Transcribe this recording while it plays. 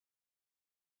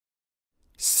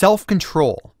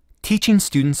Self-control, teaching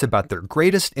students about their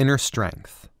greatest inner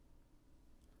strength.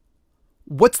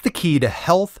 What's the key to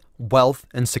health, wealth,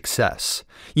 and success?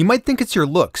 You might think it's your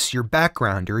looks, your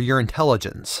background, or your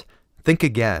intelligence. Think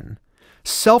again.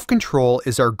 Self-control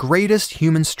is our greatest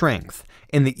human strength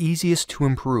and the easiest to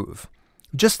improve.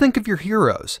 Just think of your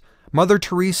heroes: Mother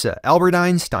Teresa, Albert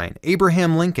Einstein,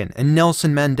 Abraham Lincoln, and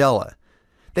Nelson Mandela.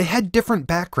 They had different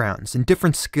backgrounds and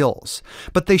different skills,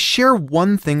 but they share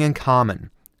one thing in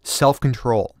common: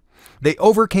 self-control. They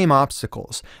overcame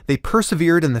obstacles, they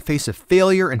persevered in the face of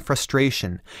failure and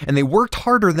frustration, and they worked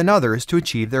harder than others to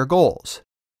achieve their goals.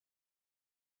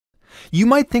 You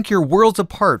might think you're worlds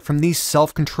apart from these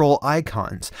self-control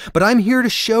icons, but I'm here to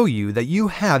show you that you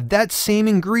have that same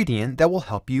ingredient that will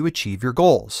help you achieve your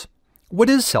goals. What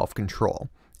is self-control?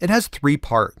 It has three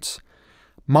parts.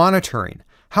 Monitoring: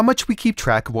 how much we keep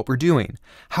track of what we're doing,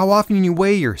 how often you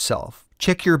weigh yourself,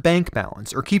 check your bank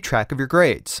balance, or keep track of your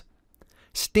grades.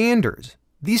 Standards: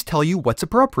 these tell you what's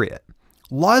appropriate.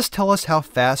 Laws tell us how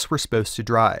fast we're supposed to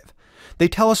drive. They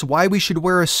tell us why we should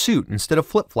wear a suit instead of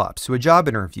flip-flops to a job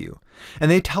interview,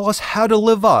 and they tell us how to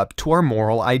live up to our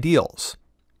moral ideals.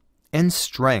 And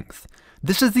strength: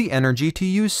 this is the energy to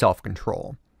use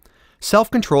self-control.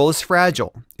 Self-control is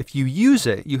fragile. If you use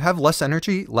it, you have less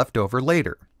energy left over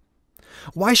later.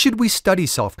 Why should we study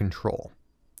self-control?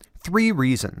 3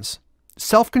 reasons.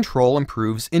 Self-control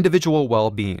improves individual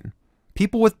well-being.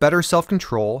 People with better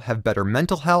self-control have better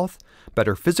mental health,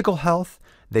 better physical health,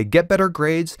 they get better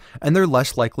grades, and they're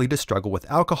less likely to struggle with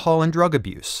alcohol and drug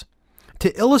abuse.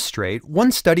 To illustrate,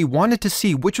 one study wanted to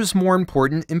see which was more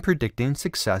important in predicting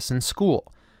success in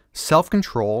school: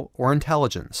 self-control or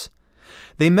intelligence.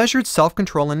 They measured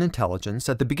self-control and intelligence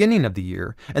at the beginning of the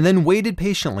year and then waited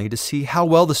patiently to see how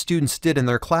well the students did in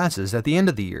their classes at the end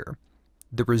of the year.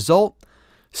 The result?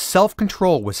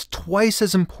 Self-control was twice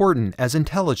as important as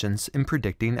intelligence in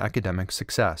predicting academic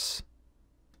success.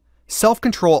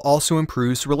 Self-control also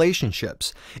improves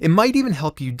relationships. It might even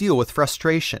help you deal with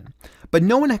frustration. But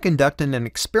no one had conducted an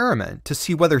experiment to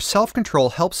see whether self-control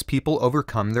helps people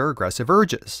overcome their aggressive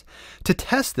urges. To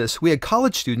test this, we had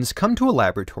college students come to a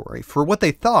laboratory for what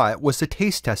they thought was a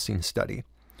taste testing study.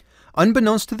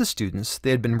 Unbeknownst to the students, they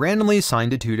had been randomly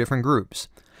assigned to 2 different groups.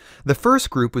 The first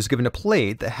group was given a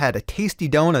plate that had a tasty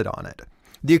donut on it.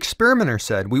 The experimenter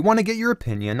said, "We want to get your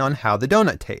opinion on how the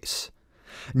donut tastes."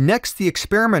 Next, the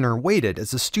experimenter waited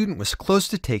as the student was close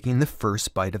to taking the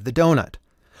first bite of the donut.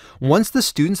 Once the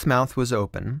student's mouth was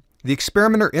open, the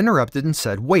experimenter interrupted and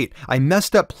said, "Wait, I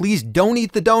messed up, please don't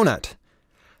eat the donut."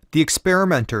 The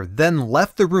experimenter then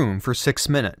left the room for 6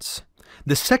 minutes.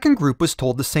 The second group was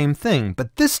told the same thing,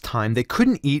 but this time they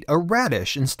couldn't eat a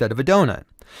radish instead of a donut.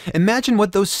 Imagine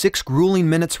what those 6 grueling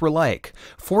minutes were like.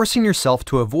 Forcing yourself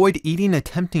to avoid eating a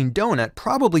tempting donut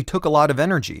probably took a lot of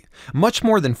energy, much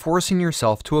more than forcing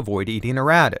yourself to avoid eating a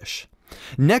radish.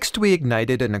 Next, we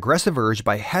ignited an aggressive urge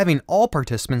by having all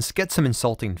participants get some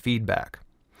insulting feedback.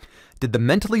 Did the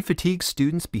mentally fatigued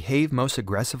students behave most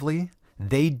aggressively?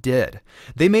 They did.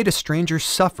 They made a stranger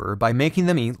suffer by making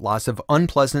them eat lots of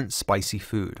unpleasant, spicy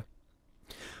food.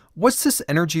 What's this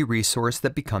energy resource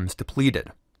that becomes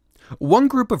depleted? One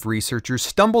group of researchers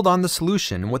stumbled on the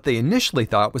solution in what they initially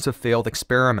thought was a failed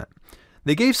experiment.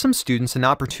 They gave some students an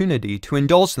opportunity to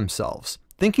indulge themselves,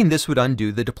 thinking this would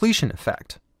undo the depletion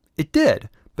effect. It did,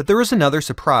 but there was another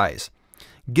surprise.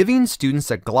 Giving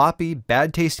students a gloppy,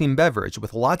 bad-tasting beverage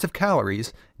with lots of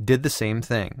calories did the same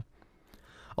thing.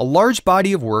 A large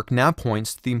body of work now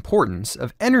points to the importance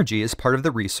of energy as part of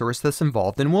the resource that's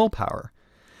involved in willpower.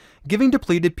 Giving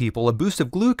depleted people a boost of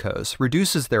glucose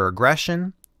reduces their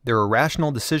aggression, their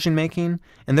irrational decision-making,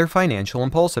 and their financial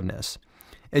impulsiveness.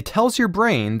 It tells your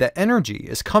brain that energy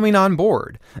is coming on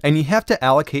board, and you have to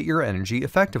allocate your energy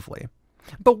effectively.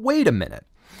 But wait a minute.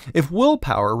 If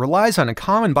willpower relies on a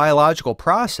common biological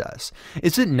process,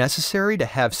 is it necessary to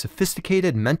have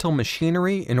sophisticated mental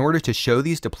machinery in order to show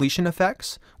these depletion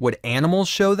effects? Would animals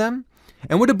show them?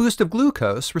 And would a boost of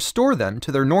glucose restore them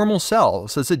to their normal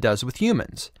selves as it does with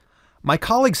humans? My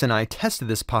colleagues and I tested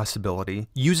this possibility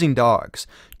using dogs,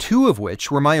 2 of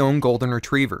which were my own golden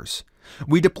retrievers.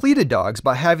 We depleted dogs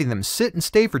by having them sit and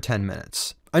stay for 10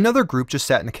 minutes. Another group just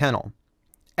sat in a kennel.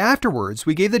 Afterwards,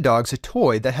 we gave the dogs a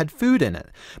toy that had food in it,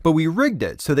 but we rigged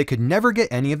it so they could never get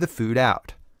any of the food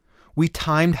out. We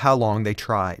timed how long they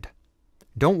tried.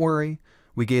 Don't worry,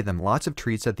 we gave them lots of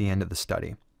treats at the end of the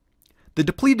study. The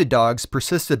depleted dogs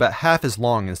persisted about half as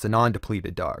long as the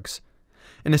non-depleted dogs.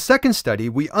 In a second study,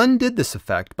 we undid this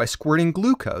effect by squirting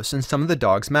glucose in some of the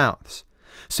dogs' mouths.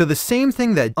 So the same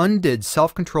thing that undid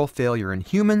self-control failure in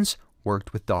humans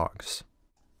worked with dogs.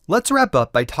 Let's wrap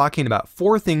up by talking about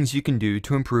 4 things you can do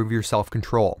to improve your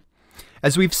self-control.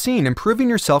 As we've seen, improving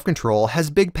your self-control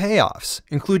has big payoffs,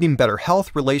 including better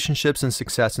health, relationships, and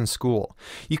success in school.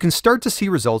 You can start to see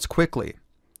results quickly.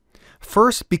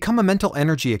 First, become a mental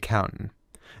energy accountant.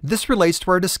 This relates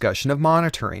to our discussion of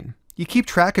monitoring. You keep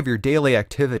track of your daily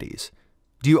activities.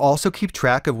 Do you also keep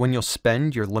track of when you'll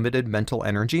spend your limited mental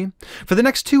energy? For the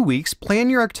next 2 weeks, plan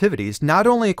your activities not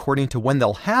only according to when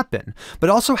they'll happen,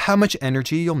 but also how much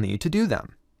energy you'll need to do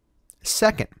them.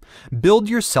 Second, build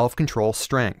your self-control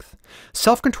strength.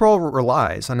 Self-control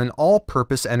relies on an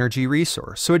all-purpose energy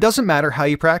resource, so it doesn't matter how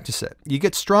you practice it. You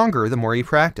get stronger the more you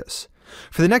practice.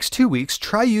 For the next 2 weeks,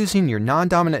 try using your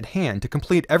non-dominant hand to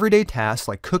complete everyday tasks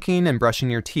like cooking and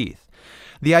brushing your teeth.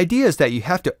 The idea is that you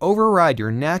have to override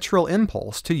your natural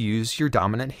impulse to use your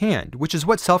dominant hand, which is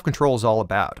what self-control is all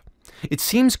about. It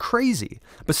seems crazy,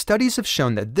 but studies have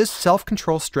shown that this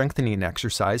self-control strengthening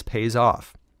exercise pays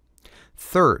off.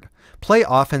 Third, play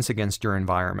offense against your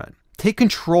environment. Take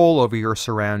control over your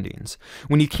surroundings.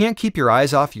 When you can't keep your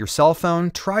eyes off your cell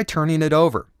phone, try turning it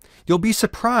over. You'll be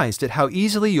surprised at how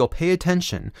easily you'll pay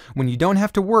attention when you don't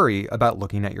have to worry about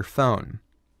looking at your phone.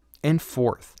 And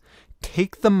fourth,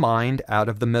 take the mind out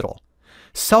of the middle.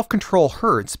 Self-control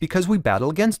hurts because we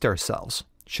battle against ourselves.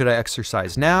 Should I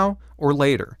exercise now or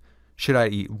later? Should I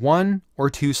eat 1 or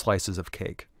 2 slices of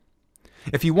cake?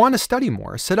 If you want to study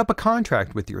more, set up a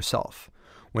contract with yourself.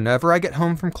 Whenever I get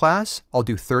home from class, I'll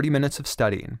do 30 minutes of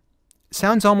studying.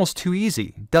 Sounds almost too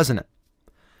easy, doesn't it?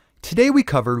 Today we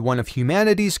covered one of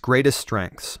humanity's greatest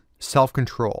strengths,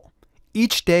 self-control.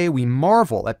 Each day we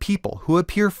marvel at people who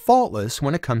appear faultless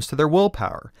when it comes to their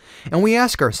willpower, and we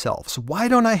ask ourselves, why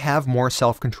don't I have more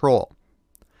self-control?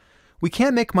 We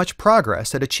can't make much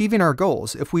progress at achieving our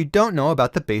goals if we don't know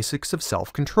about the basics of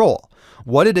self-control,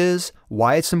 what it is,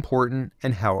 why it's important,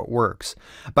 and how it works.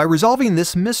 By resolving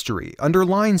this mystery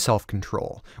underlying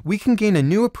self-control, we can gain a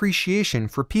new appreciation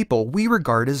for people we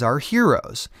regard as our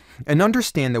heroes, and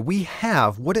understand that we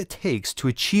have what it takes to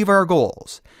achieve our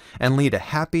goals and lead a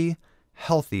happy,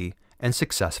 healthy, and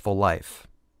successful life.